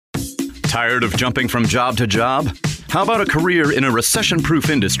Tired of jumping from job to job? How about a career in a recession-proof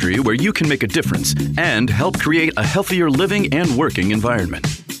industry where you can make a difference and help create a healthier living and working environment?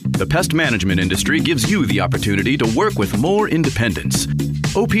 The pest management industry gives you the opportunity to work with more independence.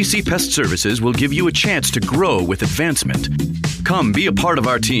 OPC Pest Services will give you a chance to grow with advancement. Come be a part of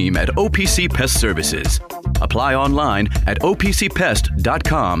our team at OPC Pest Services. Apply online at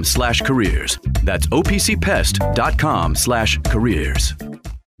opcpest.com/careers. That's opcpest.com/careers.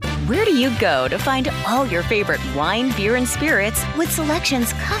 Where do you go to find all your favorite wine, beer, and spirits with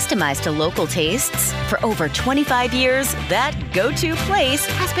selections customized to local tastes? For over 25 years, that go-to place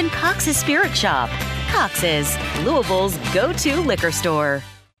has been Cox's Spirit Shop. Cox's, Louisville's go-to liquor store.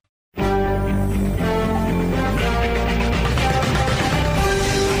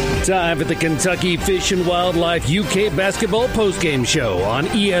 Time for the Kentucky Fish and Wildlife UK Basketball Postgame Show on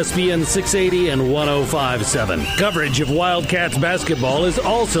ESPN 680 and 105.7. Coverage of Wildcats basketball is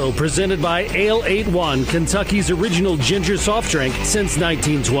also presented by Ale 81, Kentucky's original ginger soft drink since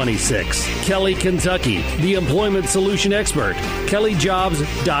 1926. Kelly Kentucky, the employment solution expert.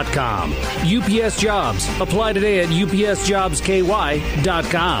 KellyJobs.com. UPS Jobs. Apply today at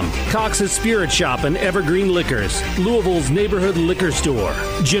UPSJobsKY.com. Cox's Spirit Shop and Evergreen Liquors. Louisville's neighborhood liquor store.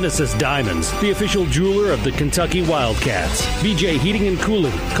 Genesis Diamonds, the official jeweler of the Kentucky Wildcats. BJ Heating and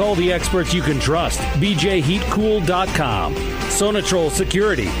Cooling. Call the experts you can trust. BJHeatCool.com. Sonatrol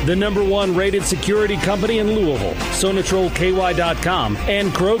Security, the #1 rated security company in Louisville. SonatrolKY.com.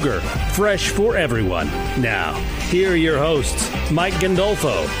 And Kroger, fresh for everyone. Now, here are your hosts, Mike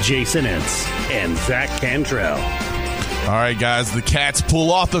Gandolfo, Jason Ince, and Zach Cantrell. All right, guys, the Cats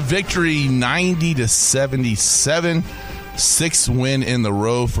pull off the victory 90-77. 6th win in the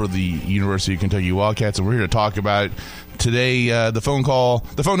row for the University of Kentucky Wildcats, and we're here to talk about it today. The phone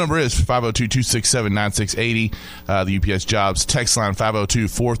number is 502-267-9680. The UPS Jobs text line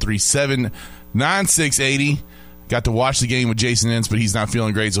 502-437-9680. Got to watch the game with Jason Ince, but he's not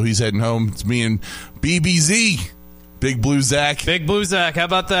feeling great, so he's heading home. It's me and BBZ. Big Blue Zach. Big Blue Zach. How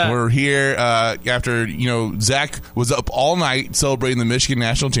about that? We're here after, Zach was up all night celebrating the Michigan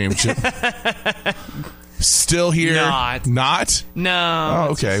National Championship. Still here. Not? No.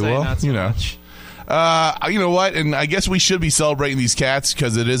 Oh, okay. Well, much. you know what? And I guess we should be celebrating these Cats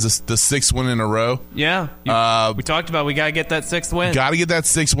because it is the 6th win in a row. Yeah. We talked about we got to get that 6th win. Got to get that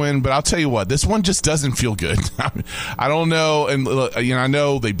 6th win, but I'll tell you what, this one just doesn't feel good. I don't know. And I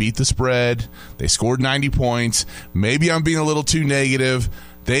know they beat the spread. They scored 90 points. Maybe I'm being a little too negative.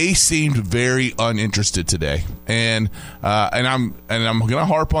 They seemed very uninterested today, and I'm gonna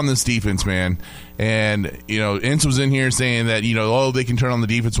harp on this defense, man. And Ince was in here saying that they can turn on the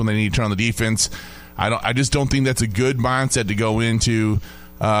defense when they need to turn on the defense. I just don't think that's a good mindset to go into.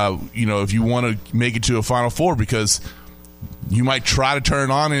 If you want to make it to a Final Four, because you might try to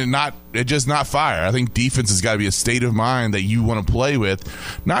turn on and it just not fire. I think defense has got to be a state of mind that you want to play with.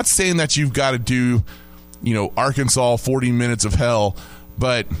 Not saying that you've got to do Arkansas 40 minutes of hell.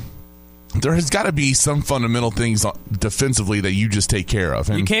 But there has got to be some fundamental things defensively that you just take care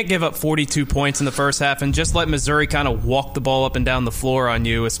of. And you can't give up 42 points in the first half and just let Missouri kind of walk the ball up and down the floor on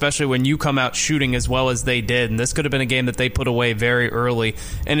you, especially when you come out shooting as well as they did. And this could have been a game that they put away very early,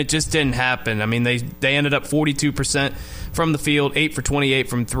 and it just didn't happen. I mean, they ended up 42% from the field, 8 for 28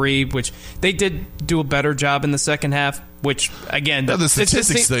 from 3, which they did do a better job in the second half. Which, again, the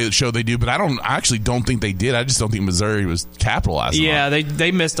statistics they show they do, but I actually don't think they did. I just don't think Missouri was capitalizing on it.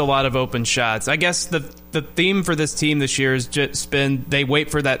 They missed a lot of open shots. I guess the theme for this team this year has just been they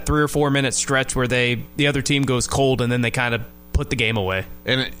wait for that 3 or 4 minute stretch where the other team goes cold and then they kind of put the game away.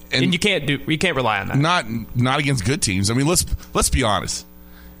 And you can't rely on that. Not against good teams. I mean, let's be honest.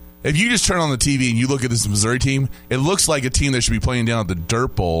 If you just turn on the TV and you look at this Missouri team, it looks like a team that should be playing down at the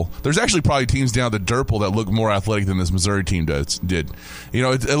Dirt Bowl. There's actually probably teams down at the Dirt Bowl that look more athletic than this Missouri team did.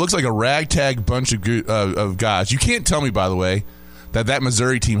 It looks like a ragtag bunch of guys. You can't tell me, by the way, that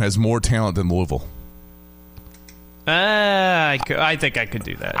Missouri team has more talent than Louisville. I think I could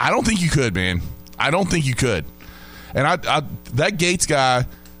do that. I don't think you could, man. I don't think you could. And that Gates guy...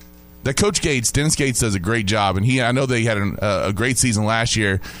 That Coach Gates, Dennis Gates, does a great job, and I know they had a great season last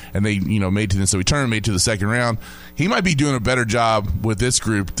year, and they made to the NCAA tournament, made to the second round. He might be doing a better job with this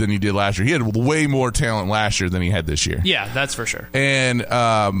group than he did last year. He had way more talent last year than he had this year. Yeah, that's for sure. And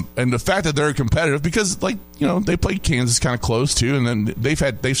the fact that they're competitive, because they played Kansas kind of close too, and then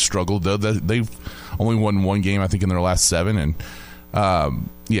they've struggled though. They've only won one game I think in their last 7, and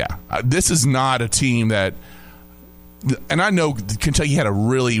this is not a team that. And I know Kentucky had a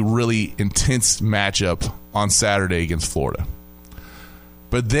really, really intense matchup on Saturday against Florida.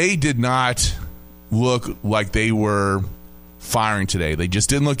 But they did not look like they were firing today. They just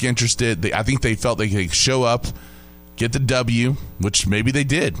didn't look interested. I think they felt they could show up, get the W, which maybe they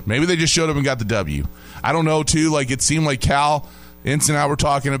did. Maybe they just showed up and got the W. I don't know, too. Like, it seemed like Cal, Ince and I were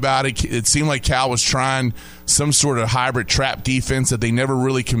talking about it. It seemed like Cal was trying some sort of hybrid trap defense that they never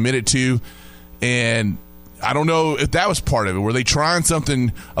really committed to. And I don't know if that was part of it. Were they trying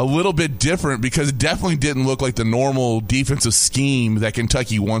something a little bit different? Because it definitely didn't look like the normal defensive scheme that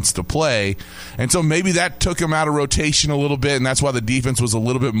Kentucky wants to play. And so maybe that took them out of rotation a little bit, and that's why the defense was a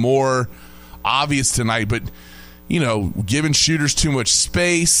little bit more obvious tonight. But, giving shooters too much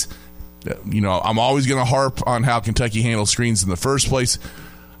space, I'm always going to harp on how Kentucky handles screens in the first place.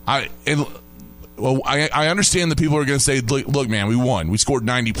 I understand that people are going to say, look, man, we won. We scored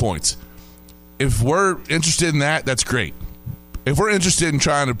 90 points. If we're interested in that, that's great. If we're interested in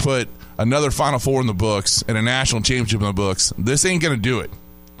trying to put another Final Four in the books and a national championship in the books, this ain't going to do it.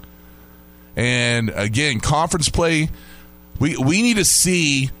 And, again, conference play, we need to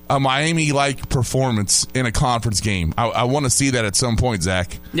see a Miami-like performance in a conference game. I want to see that at some point,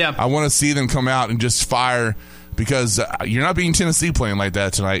 Zach. Yeah. I want to see them come out and just fire because you're not beating Tennessee playing like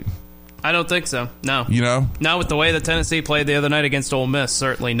that tonight. I don't think so, no. Not with the way that Tennessee played the other night against Ole Miss,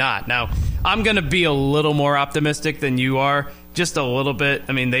 certainly not. Now, I'm going to be a little more optimistic than you are, just a little bit.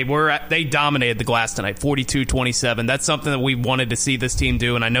 I mean, they dominated the glass tonight, 42-27. That's something that we wanted to see this team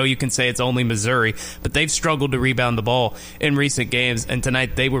do, and I know you can say it's only Missouri, but they've struggled to rebound the ball in recent games, and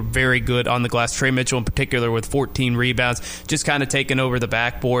tonight they were very good on the glass. Trey Mitchell in particular with 14 rebounds, just kind of taking over the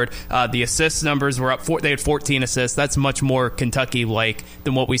backboard. The assist numbers were up. They had 14 assists. That's much more Kentucky-like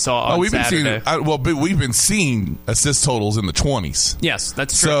than what we saw on Saturday. We've been seeing assist totals in the 20s. Yes,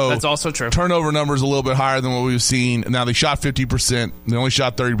 that's true. So that's also true. Turnover numbers a little bit higher than what we've seen. Now, they shot 50%. They only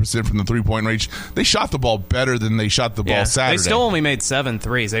shot 30% from the three-point range. They shot the ball better than they shot the ball Saturday. They still only made 7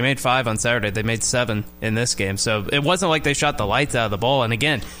 threes. They made 5 on Saturday. They made 7 in this game. So it wasn't like they shot the lights out of the ball. And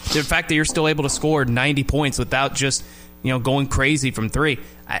again, the fact that you're still able to score 90 points without just going crazy from 3,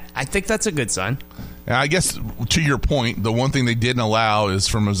 I think that's a good sign. And I guess to your point, the one thing they didn't allow is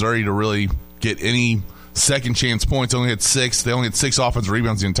for Missouri to really get any second chance points. They only had 6. They only had 6 offensive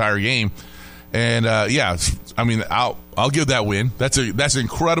rebounds the entire game. And I'll give that win. That's an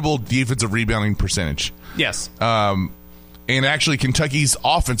incredible defensive rebounding percentage. Yes. And actually, Kentucky's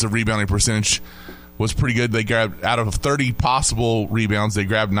offensive rebounding percentage was pretty good. They grabbed out of 30 possible rebounds, they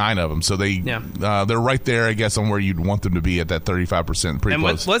grabbed 9 of them. So they're right there, I guess, on where you'd want them to be at that 35%. Pretty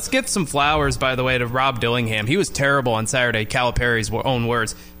close. Let's give some flowers, by the way, to Rob Dillingham. He was terrible on Saturday. Calipari's own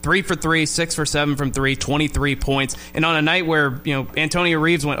words. 3 for 3, 6 for 7 from 3, 23 points. And on a night where, Antonio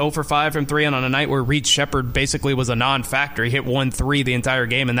Reeves went 0 for 5 from 3, and on a night where Reed Shepherd basically was a non-factor, he hit 1 3 the entire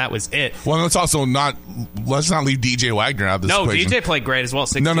game, and that was it. Well, let's not leave DJ Wagner out of this equation. No, DJ played great as well.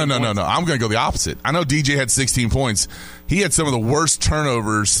 16 No. points. I'm going to go the opposite. I know DJ had 16 points. He had some of the worst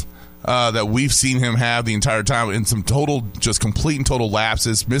turnovers that we've seen him have the entire time, and some complete and total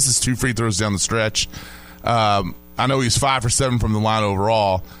lapses. Misses 2 free throws down the stretch. I know he's 5 for 7 from the line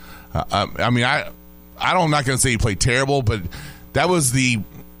overall. I'm not going to say he played terrible, but that was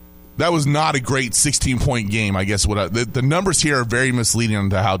not a great 16-point game. I guess the numbers here are very misleading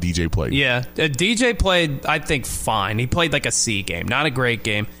on how DJ played. Yeah, DJ played, I think, fine. He played like a C game, not a great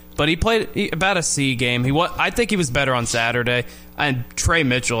game, but he played about a C game. I think he was better on Saturday. And Trey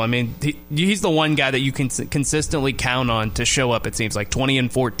Mitchell, he's the one guy that you can consistently count on to show up, it seems like, 20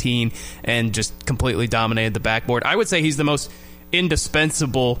 and 14, and just completely dominated the backboard. I would say he's the most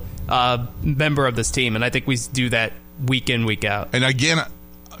indispensable member of this team, and I think we do that week in, week out. And again,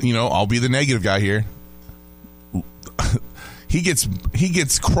 I'll be the negative guy here. He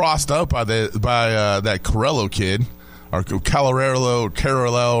gets crossed up by that Carello kid, or Carello,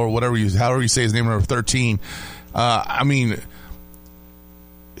 or however you say his name, number 13.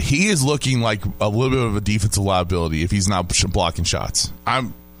 He is looking like a little bit of a defensive liability if he's not blocking shots.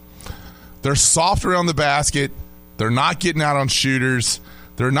 They're soft around the basket. They're not getting out on shooters.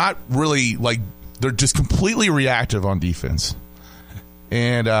 They're not really they're just completely reactive on defense.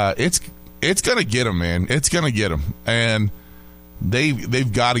 And it's going to get them, man. It's going to get them. And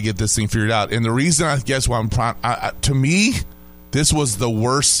they've got to get this thing figured out. And the reason, I guess, why to me, this was the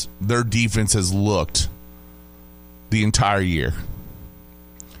worst their defense has looked the entire year.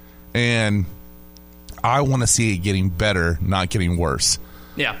 And I want to see it getting better, not getting worse.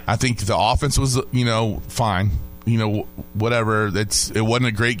 Yeah. I think the offense was, fine. Whatever. It wasn't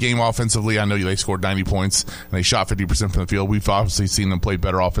a great game offensively. I know they scored 90 points and they shot 50% from the field. We've obviously seen them play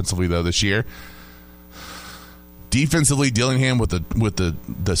better offensively, though, this year. Defensively, Dillingham with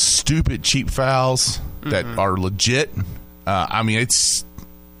the stupid cheap fouls that are legit. It's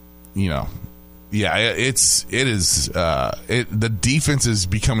Yeah, it is. The defense is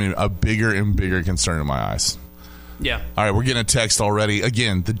becoming a bigger and bigger concern in my eyes. Yeah. All right, we're getting a text already.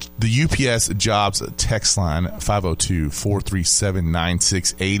 Again, the UPS Jobs text line,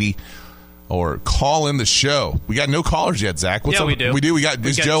 502-437-9680. Or call in the show. We got no callers yet, Zach. What's up? We do. We do.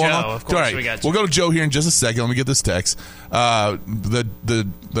 Is Joe on? Of course, all right. we got Joe. We'll go to Joe here in just a second. Let me get this text. The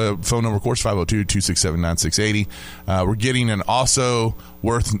phone number, of course, 502-267-9680. We're getting an also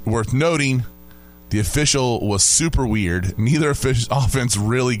worth noting. The official was super weird. Neither offense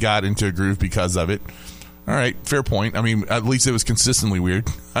really got into a groove because of it. All right, fair point. I mean, at least it was consistently weird.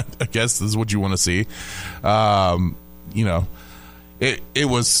 I guess this is what you want to see.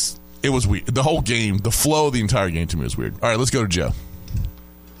 It was weird. The whole game, the flow of the entire game to me was weird. All right, let's go to Joe.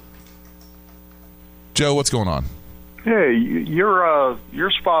 Joe, what's going on? Hey, you're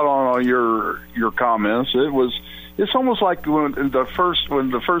spot on your comments. It's almost like when the first 4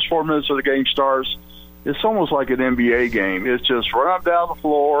 minutes of the game starts, it's almost like an NBA game. It's just run up down the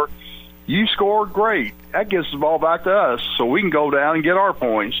floor. You scored, great. That gets the ball back to us, so we can go down and get our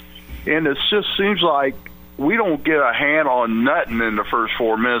points. And it just seems like we don't get a hand on nothing in the first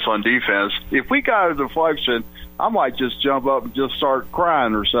 4 minutes on defense. If we got a deflection, I might just jump up and just start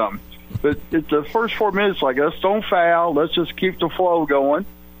crying or something. But it's the first 4 minutes, like, let's don't foul. Let's just keep the flow going.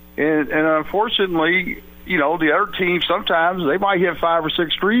 And unfortunately, the other team, sometimes they might hit 5 or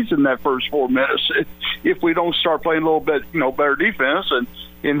 6 threes in that first 4 minutes if we don't start playing a little bit, better defense.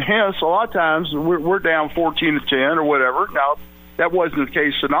 And hence, a lot of times we're down 14-10 or whatever. Now, that wasn't the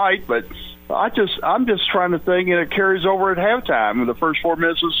case tonight, but I'm just trying to think, and it carries over at halftime. In the first 4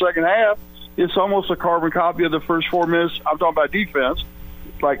 minutes of the second half, it's almost a carbon copy of the first 4 minutes. I'm talking about defense,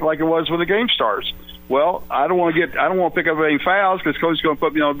 like it was when the game starts. Well, I don't want to pick up any fouls because coach is going to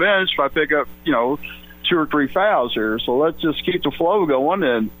put me on the bench if I pick up 2 or 3 fouls here. So let's just keep the flow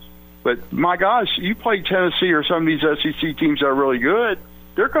going. But my gosh, you play Tennessee or some of these SEC teams that are really good.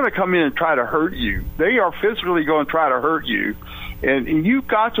 They're going to come in and try to hurt you. They are physically going to try to hurt you. And you've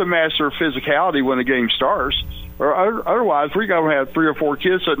got to master physicality when the game starts. Or otherwise, we're going to have 3 or 4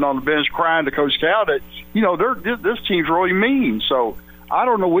 kids sitting on the bench crying to Coach Cal that, this team's really mean. So I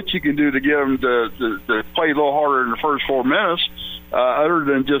don't know what you can do to get them to play a little harder in the first 4 minutes other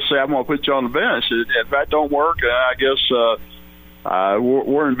than just say, I'm going to put you on the bench. If that don't work, I guess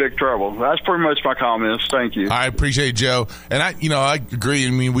we're in big trouble. That's pretty much my comments. Thank you. I appreciate it, Joe. And I agree. I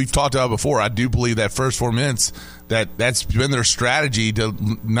mean, we've talked about it before. I do believe that first 4 minutes, that's been their strategy to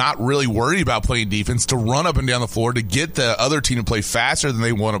not really worry about playing defense, to run up and down the floor, to get the other team to play faster than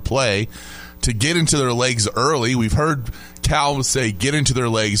they want to play, to get into their legs early. We've heard Cal say get into their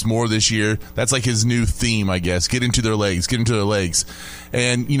legs more this year. That's like his new theme, I guess. Get into their legs.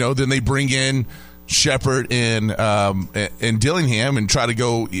 And, then they bring in Shepard and Dillingham and try to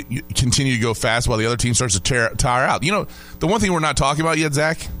continue to go fast while the other team starts to tire out. The one thing we're not talking about yet,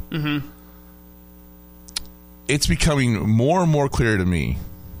 Zach, it's becoming more and more clear to me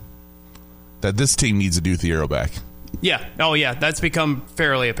that this team needs a Thiero back. Yeah. Oh, yeah. That's become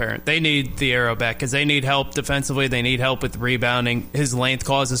fairly apparent. They need Thiero back because they need help defensively. They need help with rebounding. His length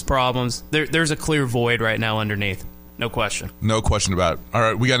causes problems. There's a clear void right now underneath. No question. No question about it. All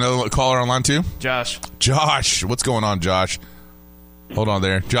right, we got another caller on line too? Josh, what's going on, Josh? Hold on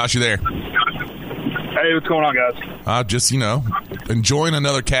there. Josh, you there? Hey, what's going on, guys? Just, enjoying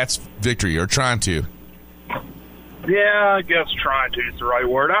another Cats victory, or trying to. Yeah, I guess trying to is the right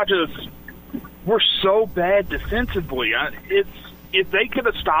word. We're so bad defensively. If they could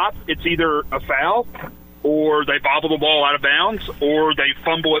have stopped, it's either a foul or they bobble the ball out of bounds, or they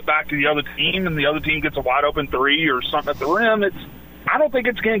fumble it back to the other team, and the other team gets a wide-open 3 or something at the rim. I don't think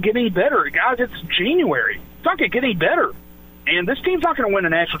it's going to get any better. Guys, it's January. It's not going to get any better. And this team's not going to win a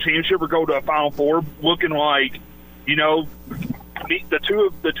national championship or go to a Final Four looking like, the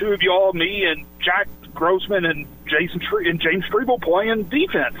two of y'all, me and Jack Grossman and James Strebel playing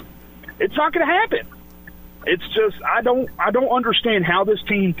defense. It's not going to happen. It's just I don't understand how this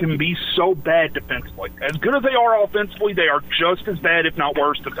team can be so bad defensively. As good as they are offensively, they are just as bad, if not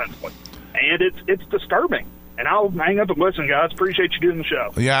worse, defensively. And it's disturbing. And I'll hang up and listen, guys. Appreciate you doing the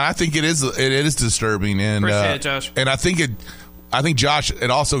show. Yeah, I think it is disturbing. And appreciate it, Josh. And I think Josh,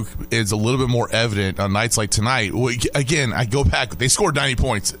 it also is a little bit more evident on nights like tonight. Again, I go back. They scored 90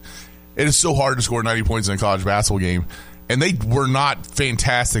 points. It is so hard to score 90 points in a college basketball game. And they were not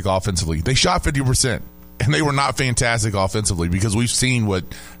fantastic offensively. They shot 50%. And they were not fantastic offensively, because we've seen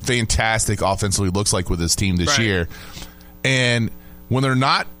what fantastic offensively looks like with this team this year. And when they're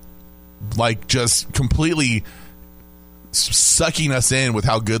not like just completely sucking us in with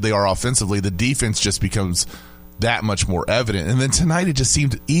how good they are offensively, the defense just becomes that much more evident. And then tonight it just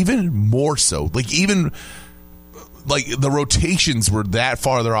seemed even more so. Even the rotations were that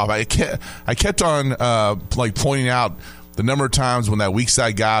farther off. I kept on pointing out the number of times when that weak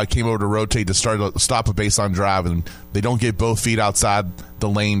side guy came over to rotate to stop a baseline drive, and they don't get both feet outside the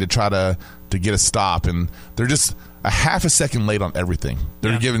lane to try to get a stop, and they're just a half a second late on everything.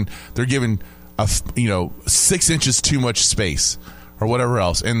 They're given 6 inches too much space or whatever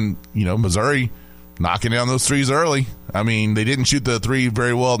else. And Missouri knocking down those threes early. I mean, they didn't shoot the three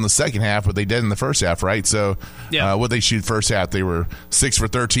very well in the second half, but they did in the first half, right? So, what they shoot first half, they were 6 for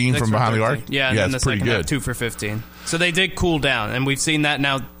 13 from behind the arc. Yeah, and then the second half, 2 for 15. So they did cool down, and we've seen that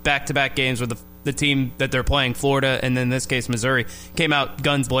now back-to-back games with the team that they're playing, Florida, and then in this case, Missouri, came out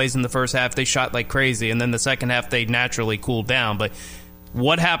guns blazing the first half. They shot like crazy, and then the second half, they naturally cooled down. But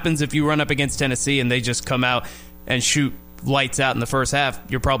what happens if you run up against Tennessee and they just come out and shoot lights out in the first half?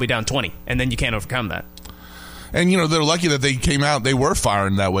 You're probably down 20, and then you can't overcome that. And, they're lucky that they came out. They were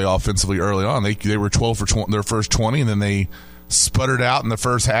firing that way offensively early on. They were 12 for 20, their first 20, and then they sputtered out in the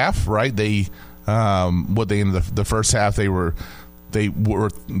first half, right? They ended the first half, they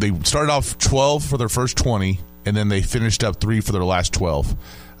started off 12 for their first 20, and then they finished up 3 for their last 12.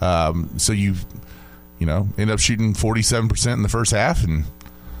 So you end up shooting 47% in the first half and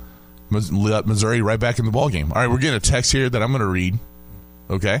let Missouri right back in the ballgame. All right, we're getting a text here that I'm going to read.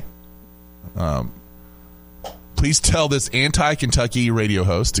 Okay. Please tell this anti-Kentucky radio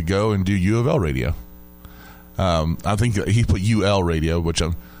host to go and do U of L radio. I think he put UL radio, which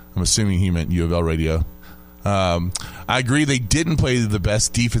I'm assuming he meant U of L radio. I agree they didn't play the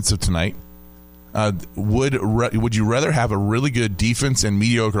best defensive tonight. Would you rather have a really good defense and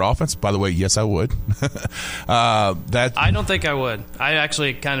mediocre offense? By the way, yes, I would. I don't think I would. I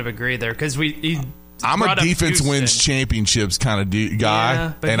actually kind of agree there because I'm a defense wins championships kind of guy.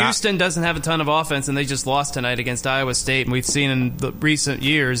 Yeah, but Houston doesn't have a ton of offense, and they just lost tonight against Iowa State. And we've seen in the recent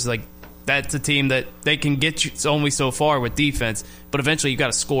years, that's a team that they can get you only so far with defense, but eventually you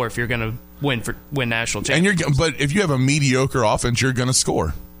got to score if you're going to win national championships. But if you have a mediocre offense, you're going to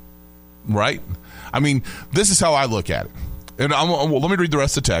score, right? I mean, this is how I look at it. And let me read the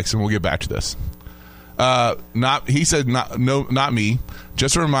rest of the text, and we'll get back to this. He said, not me.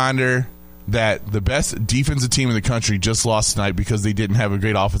 Just a reminder that the best defensive team in the country just lost tonight because they didn't have a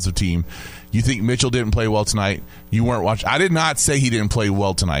great offensive team. You think Mitchell didn't play well tonight? You weren't watching. I did not say he didn't play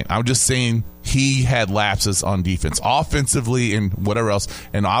well tonight. I'm just saying he had lapses on defense, offensively and whatever else.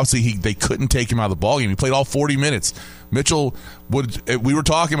 And obviously they couldn't take him out of the ballgame. He played all 40 minutes. Mitchell we were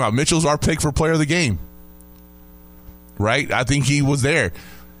talking about Mitchell's our pick for player of the game, right? I think he was there.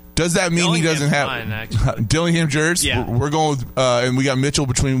 Does that mean he doesn't have Dillingham Jerz? Yeah. We're going with, and we got Mitchell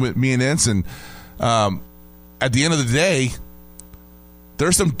between me and Ince. And at the end of the day,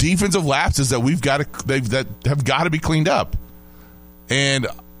 there's some defensive lapses that that have got to be cleaned up. And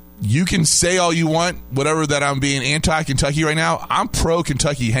you can say all you want, whatever, that I'm being anti-Kentucky right now. I'm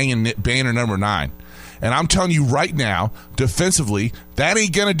pro-Kentucky hanging banner number 9. And I'm telling you right now, defensively, that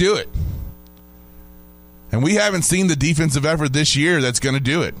ain't going to do it. And we haven't seen the defensive effort this year that's going to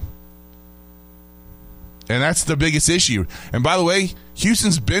do it. And that's the biggest issue. And by the way,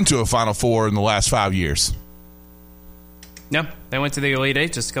 Houston's been to a Final Four in the last 5 years. Yeah, they went to the Elite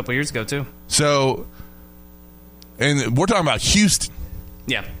Eight just a couple years ago, too. So, and we're talking about Houston.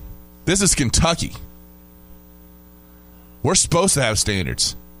 Yeah. This is Kentucky. We're supposed to have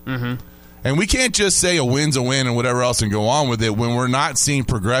standards. Mm-hmm. And we can't just say a win's a win and whatever else and go on with it when we're not seeing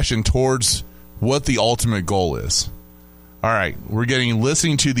progression towards what the ultimate goal is. All right, we're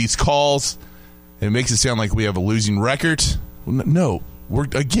listening to these calls. It makes it sound like we have a losing record. No, we're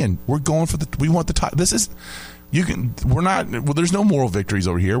going for we want the title. There's no moral victories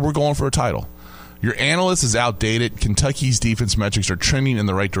over here. We're going for a title. Your analyst is outdated. Kentucky's defense metrics are trending in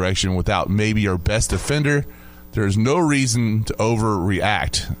the right direction without maybe our best defender. There's no reason to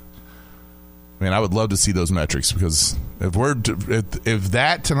overreact. Man, I would love to see those metrics because if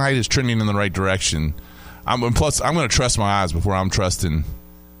that tonight is trending in the right direction, I'm going to trust my eyes before I'm trusting.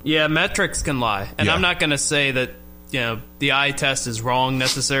 Yeah, metrics can lie, and I'm not going to say that the eye test is wrong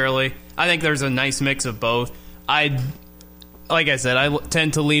necessarily. I think there's a nice mix of both. Like I said, I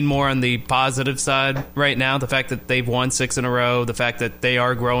tend to lean more on the positive side right now. The fact that they've won 6 in a row, the fact that they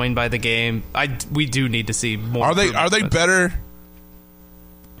are growing by the game. We do need to see more. Are they better?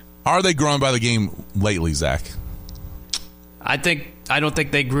 Are they growing by the game lately, Zach? I don't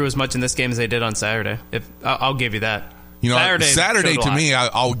think they grew as much in this game as they did on Saturday. I'll give you that. Saturday to me,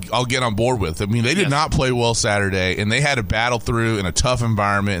 I'll get on board with. I mean, they did not play well Saturday, and they had to battle through in a tough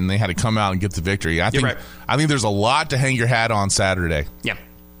environment, and they had to come out and get the victory. I think there's a lot to hang your hat on Saturday. Yeah,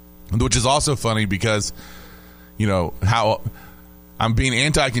 which is also funny because how I'm being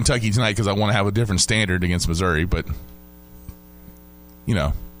anti-Kentucky tonight because I want to have a different standard against Missouri, but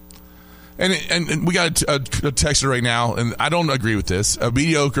And we got a texter right now, and I don't agree with this. A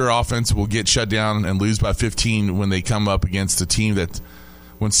mediocre offense will get shut down and lose by 15 when they come up against a team that,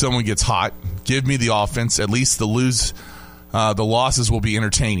 when someone gets hot, give me the offense. At least the losses will be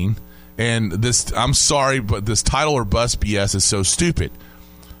entertaining. And this, I'm sorry, but this title or bust BS is so stupid.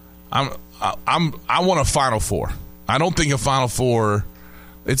 I want a Final Four. I don't think a Final Four.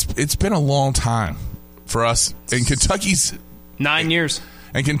 It's been a long time for us in Kentucky's 9 years.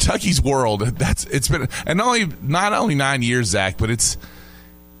 And Kentucky's world, it's been, and not only 9 years, Zach, but it's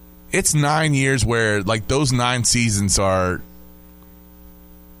 9 years where like those 9 seasons are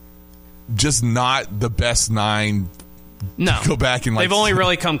just not the best 9. No, go back and they've only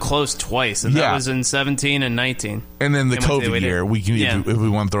really come close twice, and that was in 17 and 19. And then the COVID year, we can if we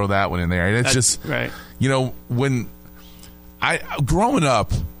want to throw that one in there. And it's just right. When growing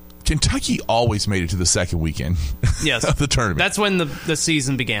up, Kentucky always made it to the second weekend of the tournament. That's when the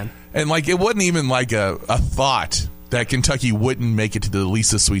season began. And like it wasn't even like a thought that Kentucky wouldn't make it to at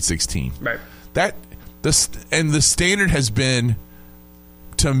least the Sweet 16. Right. The standard has been,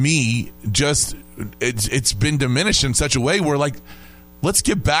 to me, just it's been diminished in such a way where like let's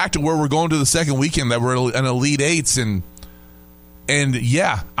get back to where we're going to the second weekend, that we're an Elite Eights and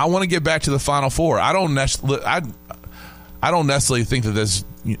yeah, I want to get back to the Final Four. I don't necessarily think that this.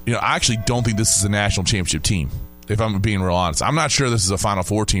 I actually don't think this is a national championship team, if I'm being real honest. I'm not sure this is a Final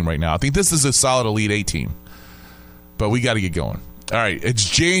Four team right now. I think this is a solid Elite Eight team. But we got to get going. All right, it's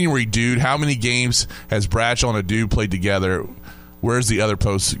January, dude. How many games has Bradshaw and Adu played together? Where's the other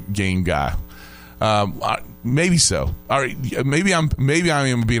post-game guy? Maybe so. All right, maybe I'm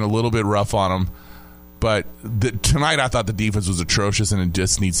being a little bit rough on him. But tonight I thought the defense was atrocious, and it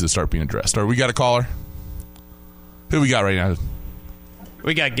just needs to start being addressed. All right, we got a caller? Who we got right now?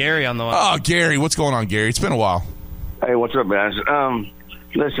 We got Gary on the line. Oh, Gary. What's going on, Gary? It's been a while. Hey, what's up, guys?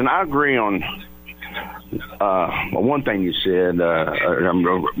 Listen, I agree on one thing you said,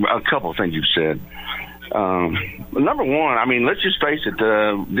 a couple of things you said. Number one, I mean, let's just face it.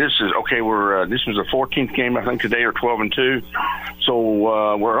 This is okay. This was a 14th game, I think, today, or 12-2.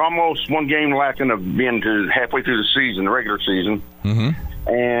 So we're almost one game lacking of being to halfway through the season, the regular season. Mm-hmm.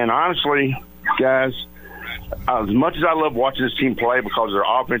 And honestly, guys, as much as I love watching this team play because their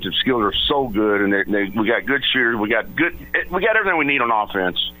offensive skills are so good, and we got good shooters, we got everything we need on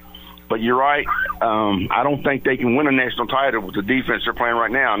offense. But you're right. I don't think they can win a national title with the defense they're playing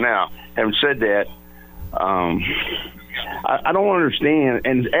right now. Now, having said that, I don't understand.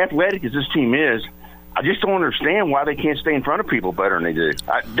 And as athletic as this team is, I just don't understand why they can't stay in front of people better than they do.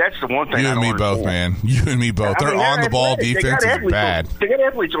 That's the one thing I don't understand. You and me both, man. You and me both. They're on-the-ball defense is bad. They got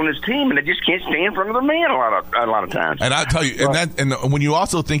athletes on this team, and they just can't stay in front of the man a lot of times. And I tell you, and when you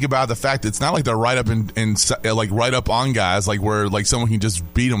also think about the fact that it's not like they're right up right up on guys, like where like someone can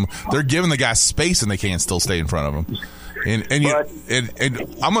just beat them. They're giving the guy space, and they can't still stay in front of them. And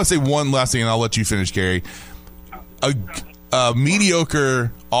I'm going to say one last thing, and I'll let you finish, Gary. A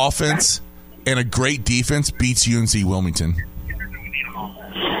mediocre offense and a great defense beats UNC Wilmington.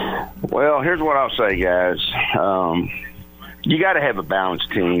 Well, here's what I'll say, guys. You got to have a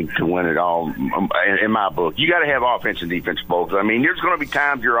balanced team to win it all, in my book. You got to have offense and defense both. I mean, there's going to be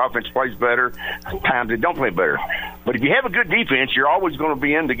times your offense plays better, times it don't play better. But if you have a good defense, you're always going to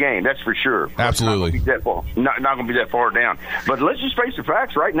be in the game. That's for sure. Absolutely. Not going to be that far down. But let's just face the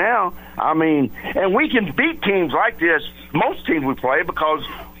facts right now. I mean, and we can beat teams like this, most teams we play, because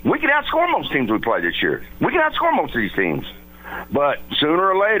we can outscore most teams we play this year. We can outscore most of these teams. But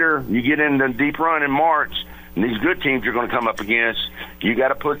sooner or later, you get in the deep run in March, and these good teams you're going to come up against, you got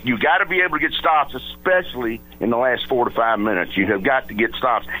to be able to get stops, especially in the last 4 to 5 minutes. You have got to get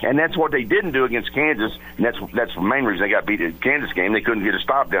stops, and that's what they didn't do against Kansas. And that's the main reason they got beat at Kansas game. They couldn't get a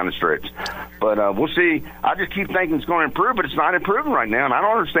stop down the stretch. But we'll see. I just keep thinking it's going to improve, but it's not improving right now, and I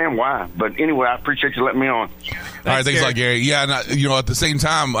don't understand why. But anyway, I appreciate you letting me on. All right, thanks a lot, Gary. Yeah, and at the same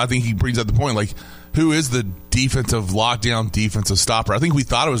time, I think he brings up the point, like, who is the defensive lockdown, defensive stopper? I think we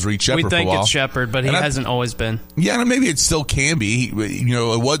thought it was Reed Sheppard for a while. We think it's Sheppard, but he hasn't always been. Yeah, and maybe it still can be.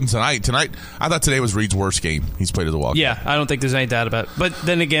 It wasn't tonight. Tonight, I thought today was Reed's worst game he's played as a walk. Yeah, I don't think there's any doubt about it. But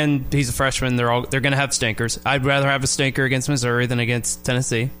then again, he's a freshman. They're going to have stinkers. I'd rather have a stinker against Missouri than against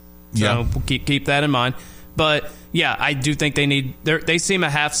Tennessee. So we'll keep that in mind. But yeah, I do think they seem a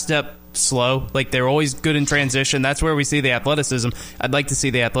half step slow. Like, they're always good in transition. That's where we see the athleticism. I'd like to see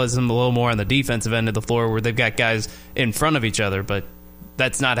the athleticism a little more on the defensive end of the floor, where they've got guys in front of each other, but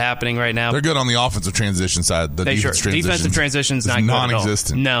that's not happening right now. They're good on the offensive transition side. The defensive transition is not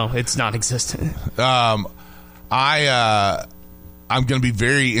non-existent. No, it's non-existent. I'm going to be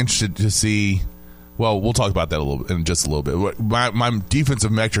very interested to see. Well, we'll talk about that in just a little bit. My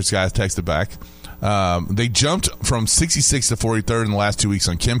defensive metrics guys texted back. They jumped from 66 to 43rd in the last 2 weeks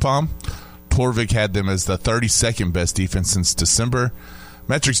on KenPom. Torvik had them as the 32nd best defense since December.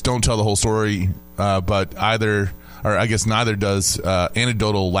 Metrics don't tell the whole story, but neither does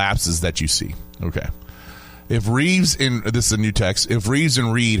anecdotal lapses that you see. Okay. If Reeves this is a new text. If Reeves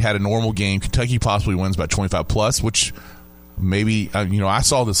and Reed had a normal game, Kentucky possibly wins by 25 plus, which maybe I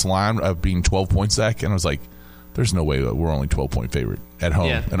saw this line of being 12 points, Zach, and I was like, "There's no way that we're only 12-point favorite at home."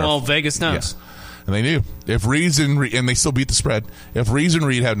 Yeah. Vegas knows. Yeah. And they knew. If Reeves and they still beat the spread. If Reeves and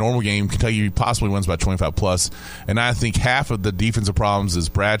Reed had a normal game, Kentucky possibly wins by 25 plus. And I think half of the defensive problems is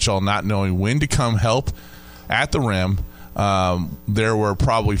Bradshaw not knowing when to come help at the rim. There were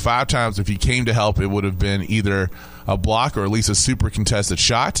probably 5 times if he came to help, it would have been either a block or at least a super contested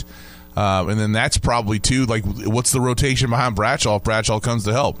shot. And then that's probably too, like, what's the rotation behind Bradshaw if Bradshaw comes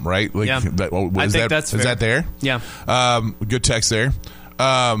to help, right? Like, yeah. I think that's fair. Is that there? Yeah. Good text there.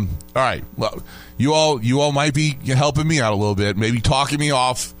 All right. Well, you all might be helping me out a little bit, maybe talking me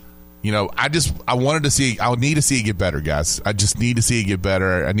off. I need to see it get better, guys. I just need to see it get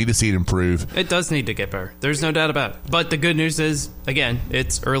better. I need to see it improve. It does need to get better. There's no doubt about it. But the good news is, again,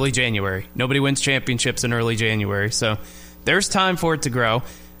 it's early January. Nobody wins championships in early January. So there's time for it to grow.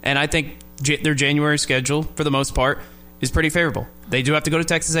 And I think their January schedule, for the most part, is pretty favorable. They do have to go to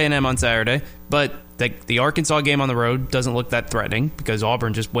Texas A&M on Saturday, but the Arkansas game on the road doesn't look that threatening because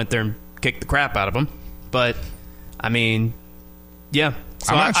Auburn just went there and kicked the crap out of them. But, I mean, yeah.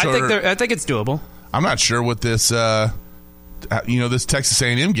 So I think it's doable. I'm not sure what this, this Texas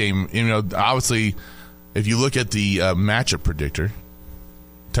A&M game, obviously, if you look at the matchup predictor,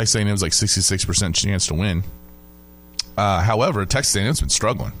 Texas A&M is like 66% chance to win. However, Texas A&M's been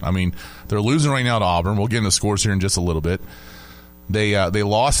struggling. I mean, they're losing right now to Auburn. We'll get into scores here in just a little bit. They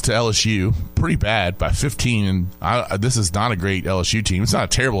lost to LSU pretty bad by 15, and this is not a great LSU team. It's not a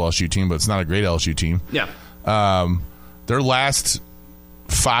terrible LSU team, but it's not a great LSU team. Yeah. Their last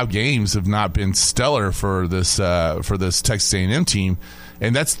 5 games have not been stellar for this Texas A&M team,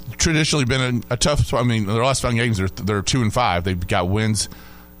 and that's traditionally been a tough. I mean, their last 5 games they're 2-5. They've got wins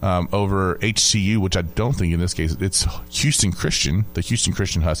over HCU, which I don't think in this case it's Houston Christian, the Houston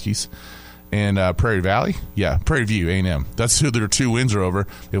Christian Huskies. And Prairie Valley? Yeah, Prairie View, A&M. That's who their 2 wins are over.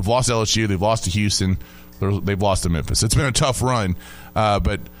 They've lost to LSU. They've lost to Houston. They've lost to Memphis. It's been a tough run,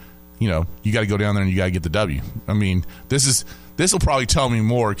 but, you got to go down there and you got to get the W. I mean, this will probably tell me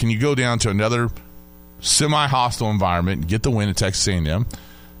more. Can you go down to another semi-hostile environment, get the win at Texas A&M,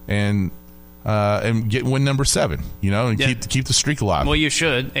 and get win number 7, and keep the streak alive. Well, you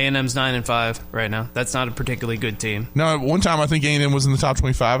should. A&M's 9-5 right now. That's not a particularly good team. No, one time I think A&M was in the top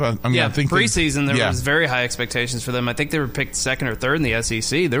 25. I think preseason there was very high expectations for them. I think they were picked 2nd or 3rd in the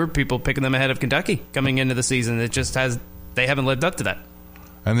SEC. There were people picking them ahead of Kentucky coming into the season. They haven't lived up to that.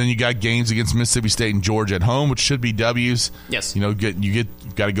 And then you got games against Mississippi State and Georgia at home, which should be W's. Yes. You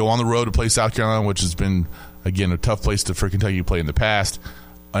got to go on the road to play South Carolina, which has been, again, a tough place for Kentucky to play in the past.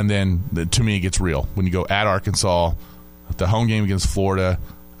 And then, to me, it gets real. When you go at Arkansas, the home game against Florida,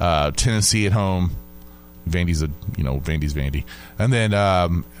 Tennessee at home, Vandy's Vandy. And then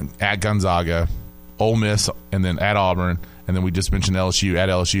at Gonzaga, Ole Miss, and then at Auburn. And then we just mentioned LSU, at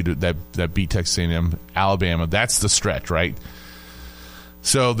LSU that beat Texas A&M, Alabama. That's the stretch, right?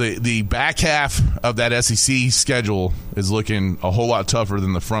 So the back half of that SEC schedule is looking a whole lot tougher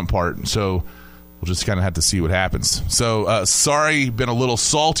than the front part. So we'll just kind of have to see what happens. So, sorry, been a little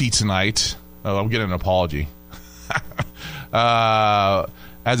salty tonight. I'm getting an apology.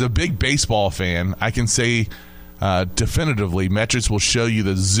 As a big baseball fan, I can say definitively Metrics will show you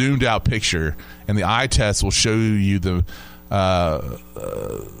the zoomed-out picture, and the eye test will show you the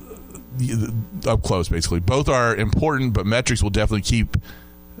up close, basically. Both are important, but Metrics will definitely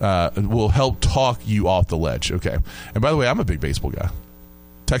will help talk you off the ledge. Okay. And by the way, I'm a big baseball guy.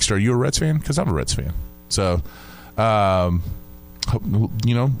 Texter, are you a Reds fan? Because I'm a Reds fan. So, we're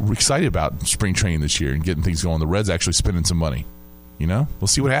excited about spring training this year and getting things going. The Reds actually spending some money. We'll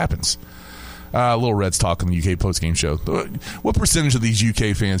see what happens. A little Reds talk on the UK postgame show. What percentage of these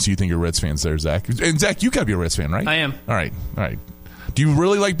UK fans do you think are Reds fans there, Zach? And Zach, you got to be a Reds fan, right? I am. All right. Do you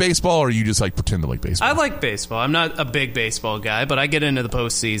really like baseball, or you just pretend to like baseball? I like baseball. I'm not a big baseball guy, but I get into the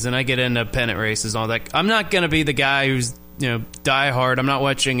postseason. I get into pennant races and all that. I'm not going to be the guy who's die hard. I'm not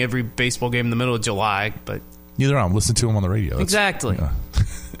watching every baseball game in the middle of July, but neither am. Listen to him on the radio. Exactly.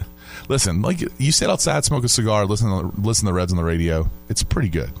 Listen, like you sit outside, smoke a cigar, listen to the Reds on the radio. It's pretty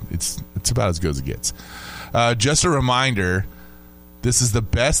good. It's about as good as it gets. Just a reminder This is the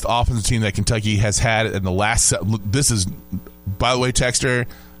best offensive team that Kentucky has had in the last. This is, by the way, Texter,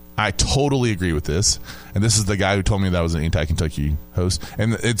 I totally agree with this. And this is the guy who told me that I was an anti-Kentucky host.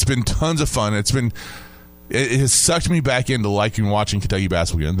 And it's been tons of fun. It has sucked me back into liking watching Kentucky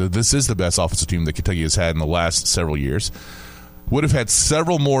basketball again. This is the best offensive team that Kentucky has had in the last several years. Would have had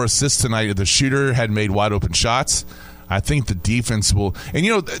several more assists tonight if the shooter had made wide open shots. I think the defense will, and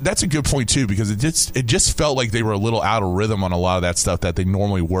that's a good point too, because it just felt like they were a little out of rhythm on a lot of that stuff that they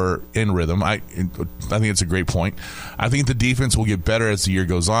normally were in rhythm. I think it's a great point. I think the defense will get better as the year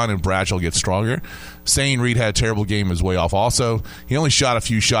goes on, and Bradshaw gets stronger. Saying Reed had a terrible game is way off. Also, he only shot a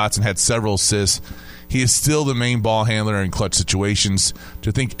few shots and had several assists. He is still the main ball handler in clutch situations.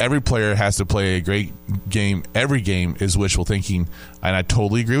 To think every player has to play a great game every game is wishful thinking, and I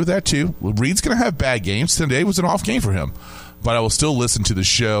totally agree with that too. Reed's going to have bad games. Today was an off game for him, but I will still listen to the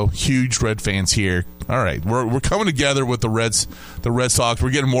show. Huge Red fans here. All right, we're coming together with the Reds talk. We're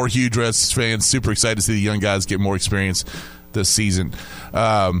getting more huge Reds fans. Super excited to see the young guys get more experience this season.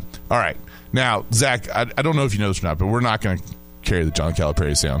 All right, now Zach, I don't know if you know this or not, but we're not going to carry the John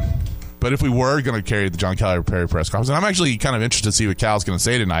Calipari sound. But if we were going to carry the John Calipari press conference, and I'm actually kind of interested to see what Cal's going to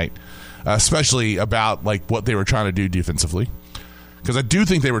say tonight, especially about like what they were trying to do defensively, because I do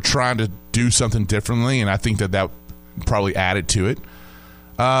think they were trying to do something differently, and I think that probably added to it.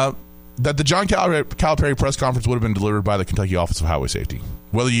 That the John Calipari press conference would have been delivered by the Kentucky Office of Highway Safety.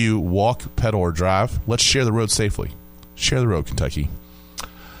 Whether you walk, pedal, or drive, let's share the road safely. Share the road, Kentucky.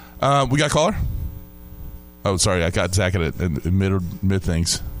 We got a caller? Oh, sorry, I got Zach at mid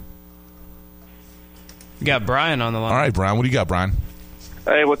things. We got Brian on the line. All right, Brian. What do you got, Brian?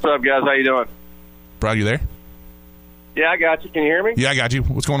 Hey, what's up, guys? How you doing? Brian, you there? Yeah, I got you. Can you hear me? Yeah, I got you.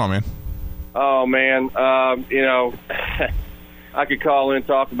 What's going on, man? Oh, man. I could call in,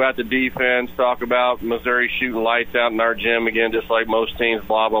 talk about the defense, talk about Missouri shooting lights out in our gym again, just like most teams,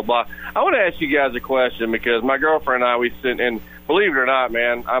 blah, blah, blah. I want to ask you guys a question because my girlfriend and I, we sit and believe it or not,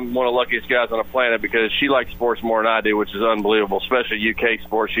 man, I'm one of the luckiest guys on the planet because she likes sports more than I do, which is unbelievable, especially UK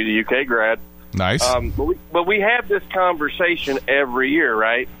sports. She's a UK grad. Nice. But we have this conversation every year,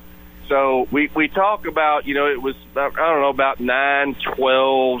 right? So we talk about, it was, I don't know, about 9,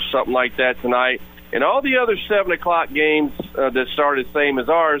 12, something like that tonight. And all the other 7 o'clock games that started same as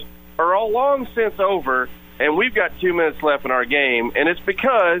ours are all long since over, and we've got 2 minutes left in our game. And it's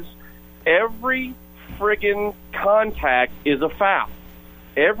because every friggin' contact is a foul.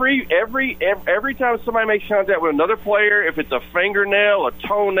 Every time somebody makes contact with another player, if it's a fingernail, a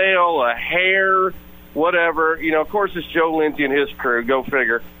toenail, a hair, whatever, of course it's Joe Lindsey and his crew. Go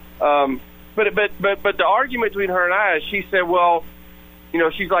figure. But the argument between her and I is she said, well,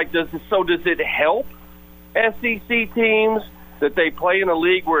 she's like, does it help SEC teams that they play in a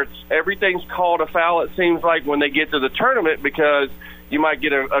league where everything's called a foul? It seems like when they get to the tournament because you might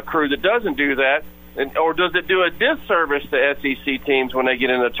get a crew that doesn't do that. Or does it do a disservice to SEC teams when they get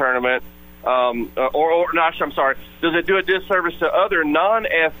in the tournament? Does it do a disservice to other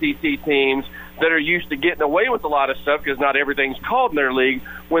non-SEC teams that are used to getting away with a lot of stuff because not everything's called in their league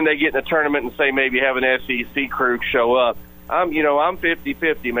when they get in a tournament and say maybe have an SEC crew show up? I'm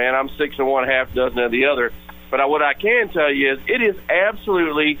 50-50, man. I'm 6 and 1, half dozen of the other. But what I can tell you is it is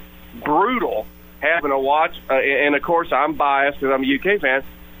absolutely brutal having to watch. And of course, I'm biased because I'm a UK fan.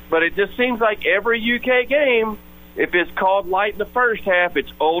 But it just seems like every UK game, if it's called light in the first half, it's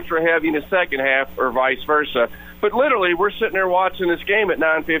ultra heavy in the second half, or vice versa. But literally, we're sitting there watching this game at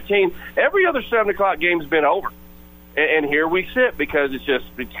 9:15. Every other 7 o'clock game's been over. And here we sit because it's just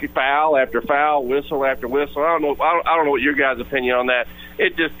foul after foul, whistle after whistle. I don't know what your guys' opinion on that.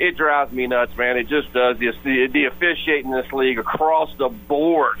 It drives me nuts, man. It just does. The officiating in this league across the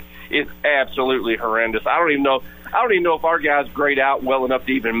board is absolutely horrendous. I don't even know if our guys grade out well enough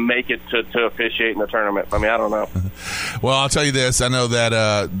to even make it to officiate in the tournament. I mean, I don't know. Well, I'll tell you this. I know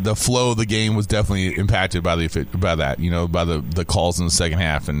that the flow of the game was definitely impacted by that, by the calls in the second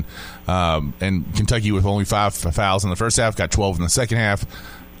half. And Kentucky with only 5 fouls in the first half, got 12 in the second half.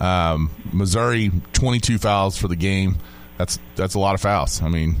 Missouri, 22 fouls for the game. That's a lot of fouls. I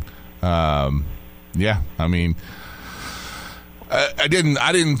mean, I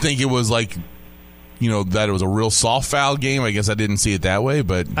didn't think it was like, that it was a real soft foul game. I guess I didn't see it that way,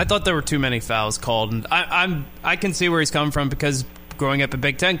 but I thought there were too many fouls called, and I can see where he's coming from because growing up in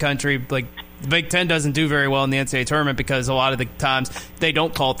Big Ten country, like the Big Ten doesn't do very well in the NCAA tournament because a lot of the times they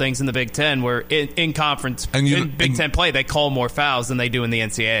don't call things in the Big Ten where in conference in Big Ten play they call more fouls than they do in the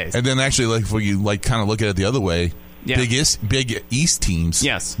NCAAs. And then actually, like if you kind of look at it the other way, Big East teams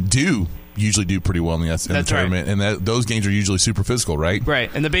usually do pretty well in the tournament, right. And those games are usually super physical, right?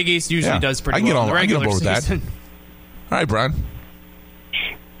 Right, and the Big East usually does pretty well in the regular season. All right, Brian.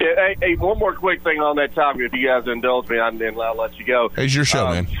 Yeah, hey, one more quick thing on that topic, if you guys indulge me, and then I'll let you go. It's your show,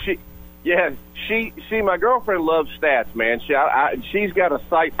 man. My girlfriend loves stats, man. She's got a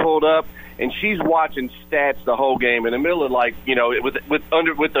site pulled up, and she's watching stats the whole game. In the middle of, like, you know, with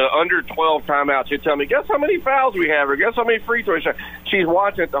the under 12 timeouts, she'll tell me, guess how many fouls we have, or guess how many free throws. She's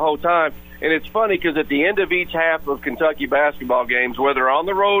watching it the whole time. And it's funny because at the end of each half of Kentucky basketball games, whether on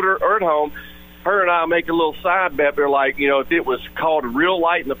the road or at home, her and I make a little side bet. They're like, you know, if it was called real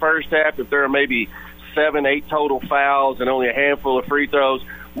light in the first half, if there are maybe 7-8 total fouls and only a handful of free throws,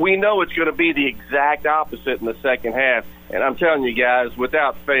 we know it's going to be the exact opposite in the second half. And I'm telling you guys,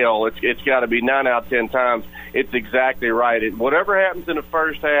 without fail, it's got to be 9 out of 10 times. It's exactly right. Whatever happens in the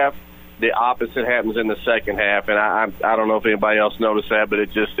first half, the opposite happens in the second half. And I don't know if anybody else noticed that, but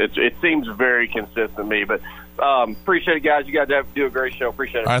it seems very consistent to me. But appreciate it, guys. You guys have to do a great show.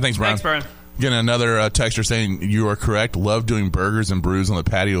 Appreciate it. All right, thanks, Brian. Thanks, Brian. Getting another texter saying you are correct. Love doing burgers and brews on the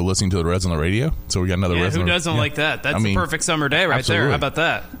patio, listening to the Reds on the radio. So we got another Reds. Who doesn't like that? That's a perfect summer day right there. How about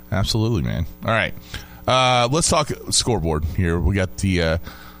that? Absolutely, man. All right, let's talk scoreboard here. We got the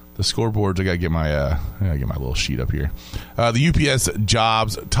scoreboards. I gotta get my little sheet up here. The UPS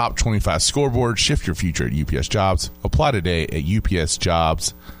Jobs Top 25 Scoreboard. Shift your future at UPS Jobs. Apply today at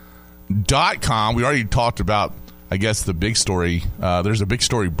UPSJobs.com. We already talked about, I guess, the big story. There's a big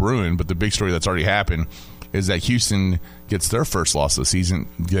story brewing, but the big story that's already happened is that Houston gets their first loss of the season.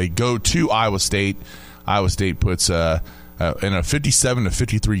 They go to Iowa State. Iowa State puts in a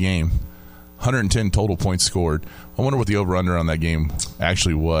 57-53 game, 110 total points scored. I wonder what the over-under on that game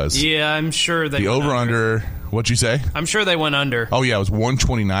actually was. Yeah, I'm sure they went over-under, what'd you say? I'm sure they went under. Oh, yeah, it was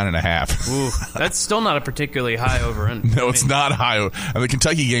 129.5. Ooh, that's still not a particularly high over-under. No, it's not high. And the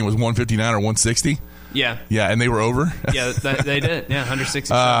Kentucky game was 159 or 160. Yeah. Yeah, and they were over? Yeah, they did. Yeah,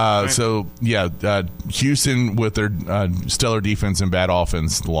 160. Right. So, yeah, Houston with their stellar defense and bad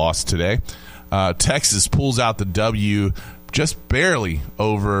offense lost today. Texas pulls out the W just barely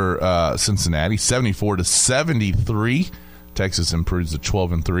over Cincinnati, 74-73. Texas improves to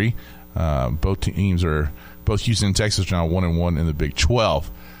 12-3. Both Houston and Texas are now 1-1 in the Big 12.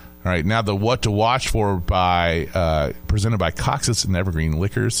 All right, now the what to watch for presented by Cox's and Evergreen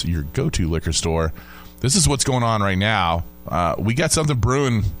Liquors, your go-to liquor store. This is what's going on right now. We got something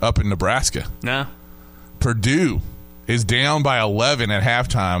brewing up in Nebraska. No. Purdue is down by 11 at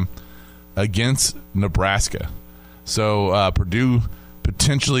halftime against Nebraska. So Purdue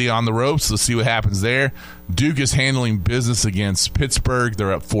potentially on the ropes. Let's see what happens there. Duke is handling business against Pittsburgh.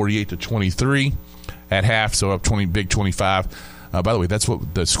 They're up 48-23 at half, so up 25. By the way, that's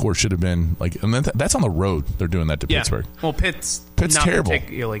what the score should have been like. And that's on the road. They're doing that to Pittsburgh. Well, Pitt's not terrible.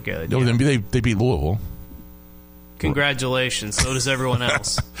 Particularly good. No, then they beat Louisville. Congratulations. So does everyone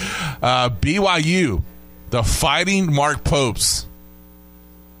else. BYU, the Fighting Mark Popes,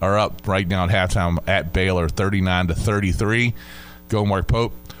 are up right now at halftime at Baylor, 39-33. Go Mark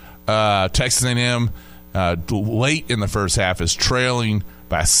Pope. Texas A&M late in the first half is trailing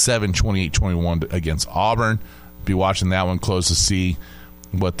by 7, 28-21 against Auburn. Be watching that one close to see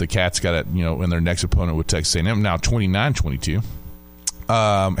what the Cats got in their next opponent with Texas A&M. Now 29-22.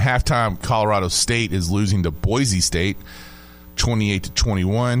 Halftime, Colorado State is losing to Boise State,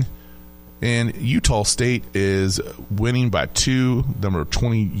 28-21. And Utah State is winning by 2. Number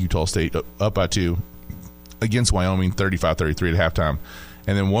 20, Utah State up by 2 against Wyoming, 35-33 at halftime.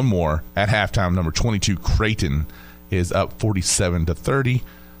 And then one more at halftime, number 22, Creighton is up 47-30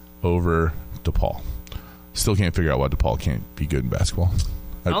 over DePaul. Still can't figure out why DePaul can't be good in basketball.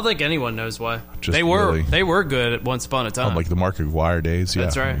 I don't think anyone knows why. They really, were good at once upon a time. Like the Mark Aguirre days. Yeah.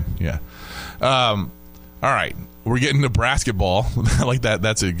 That's right. Yeah. All right. We're getting Nebraska ball. I like that.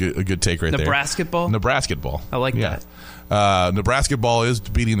 That's a good take right there. Nebraska ball? Nebraska ball. I like that. Nebraska ball is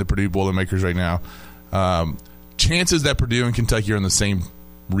beating the Purdue Boilermakers right now. Chances that Purdue and Kentucky are in the same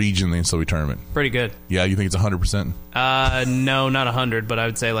region in the NCAA tournament. Pretty good. Yeah, you think it's 100%? No, not 100, but I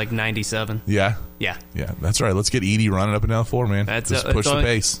would say like 97. Yeah? Yeah. Yeah, that's right. Let's get Edey running up and down the floor, man. Let's push the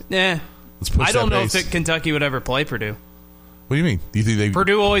pace. Yeah. Let's push I don't know pace. if Kentucky would ever play Purdue. What do you mean? Do you think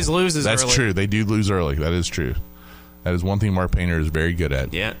Purdue always loses early. That's true. They do lose early. That is true. That is one thing Mark Painter is very good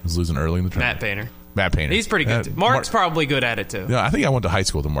at. Yeah. Is losing early in the tournament. Matt Painter. He's pretty good, too. Mark's probably good at it, too. Yeah, I think I went to high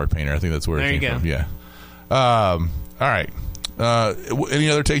school with Mark Painter. I think that's where it came from. Yeah. All right. Any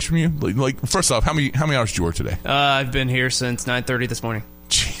other takes from you? Like, first off, how many hours did you work today? I've been here since 9:30 this morning.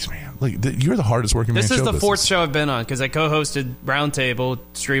 Jeez, man. You're the hardest working man. This is the fourth show I've been on because I co-hosted Roundtable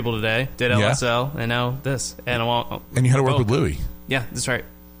Strebel today, did LSL, and now this. And you had to work with Louie. Yeah, that's right.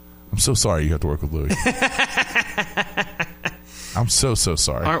 I'm so sorry you have to work with Louie. I'm so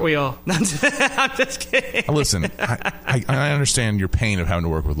sorry. Aren't we all? I'm just kidding. Listen, I understand your pain of having to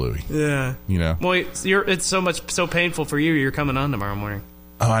work with Louie. Yeah. You know? Well, it's so painful for you. You're coming on tomorrow morning.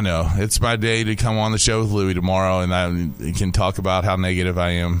 Oh, I know. It's my day to come on the show with Louie tomorrow, and I can talk about how negative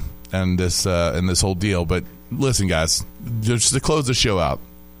I am and this whole deal. But listen, guys, just to close the show out,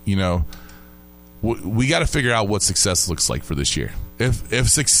 you know, we got to figure out what success looks like for this year. If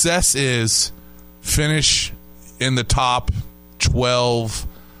success is finish in the top 12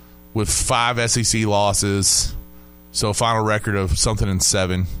 with 5 SEC losses, so a final record of something in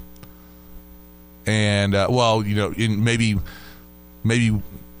 7, and well, you know, in maybe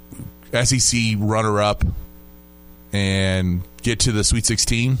SEC runner-up and get to the Sweet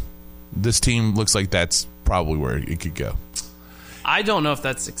 16, this team looks like that's probably where it could go. I don't know if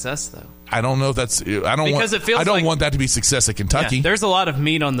that's success, though. I don't know if that's. I don't want that to be success at Kentucky. Yeah, there's a lot of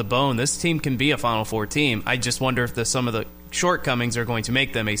meat on the bone. This team can be a Final Four team. I just wonder if some of the shortcomings are going to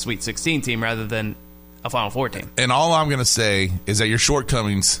make them a Sweet 16 team rather than a Final Four team. And all I'm going to say is that your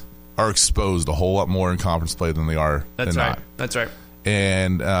shortcomings are exposed a whole lot more in conference play than they are. That's than right. not. That's right.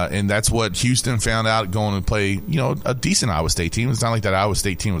 And that's what Houston found out going to play, you know, a decent Iowa State team. It's not like that Iowa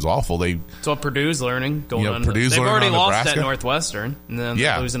State team was awful. It's what Purdue's learning. They've learning already on lost Nebraska. at Northwestern, and then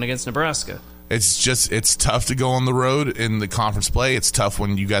they're losing against Nebraska. It's tough to go on the road in the conference play. It's tough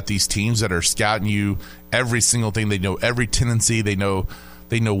when you got these teams that are scouting you every single thing. They know every tendency. They know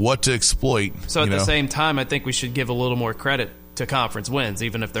what to exploit. So at the same time, I think we should give a little more credit to conference wins,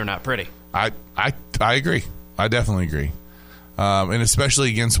 even if they're not pretty. I agree. I definitely agree. And especially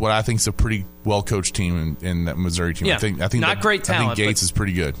against what I think is a pretty well-coached team in that Missouri team. Yeah. I think not great talent. I think Gates is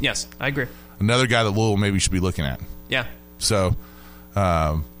pretty good. Yes, I agree. Another guy that Louisville maybe should be looking at. Yeah. So,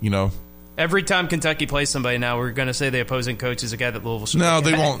 you know. Every time Kentucky plays somebody now, we're going to say the opposing coach is a guy that Louisville should No, look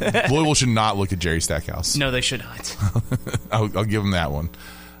they at. won't. Louisville should not look at Jerry Stackhouse. No, they should not. I'll give them that one.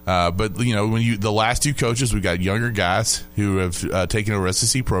 But, you know, the last 2 coaches, we've got younger guys who have taken over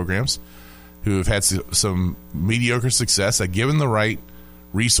SEC programs, who have had some mediocre success that, given the right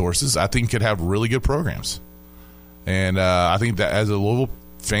resources, I think could have really good programs. And I think that as a Louisville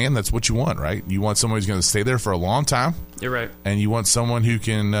fan, that's what you want, right? You want someone who's going to stay there for a long time. You're right. And you want someone who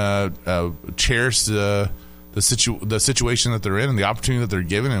can cherish the situation that they're in and the opportunity that they're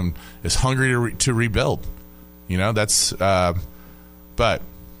given, and is hungry to rebuild. You know, that's but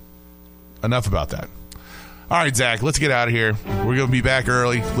enough about that. All right, Zach, let's get out of here. We're going to be back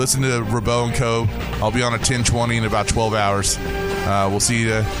early. Listen to Rabeau and Co. I'll be on at 10:20 in about 12 hours. We'll see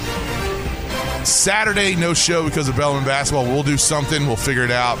you Saturday. No show because of Bellarmine basketball. We'll do something. We'll figure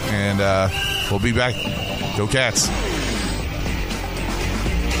it out, and we'll be back. Go Cats.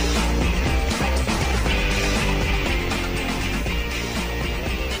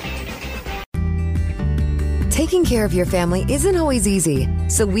 Taking care of your family isn't always easy,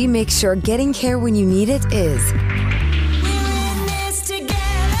 so we make sure getting care when you need it is.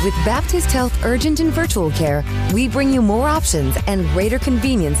 With Baptist Health Urgent and Virtual Care, we bring you more options and greater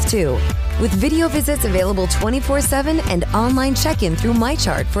convenience, too. With video visits available 24/7 and online check-in through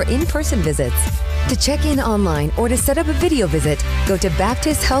MyChart for in-person visits. To check in online or to set up a video visit, go to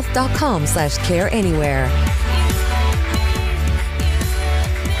baptisthealth.com/careanywhere.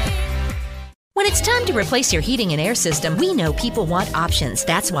 When it's time to replace your heating and air system, we know people want options.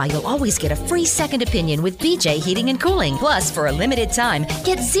 That's why you'll always get a free second opinion with BJ Heating and Cooling. Plus, for a limited time,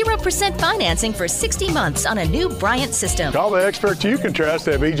 get 0% financing for 60 months on a new Bryant system. Call the experts you can trust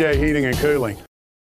at BJ Heating and Cooling.